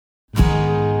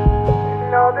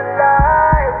all the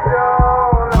lights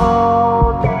don't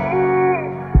hold me.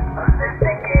 I'm just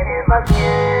thinking in my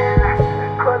skin,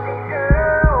 coursing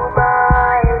through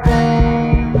my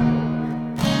veins.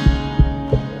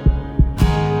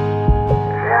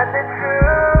 And the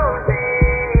truth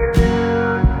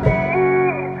eludes me,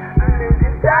 lose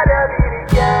inside of it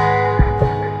again,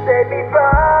 to save me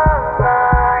from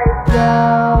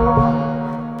myself.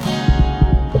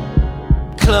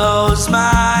 Close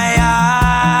my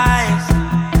eyes,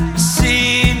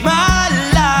 see my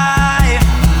life.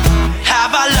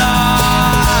 Have I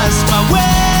lost my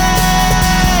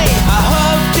way? I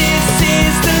hope this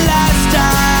is the last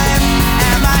time.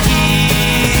 Am I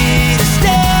here to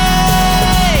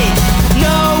stay?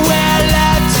 Nowhere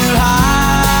left to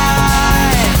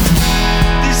hide.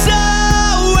 There's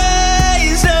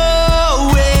always a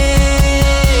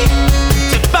way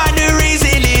to find a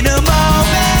reason in a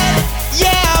moment.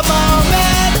 Yeah, a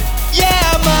moment.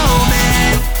 Yeah, a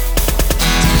moment.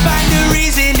 To find a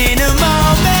reason in a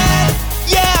moment.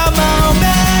 Yeah, a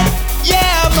moment.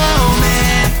 Yeah, a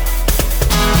moment.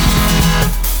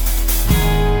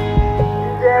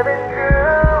 There is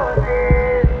truth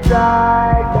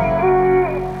inside me,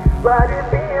 but it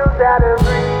feels out of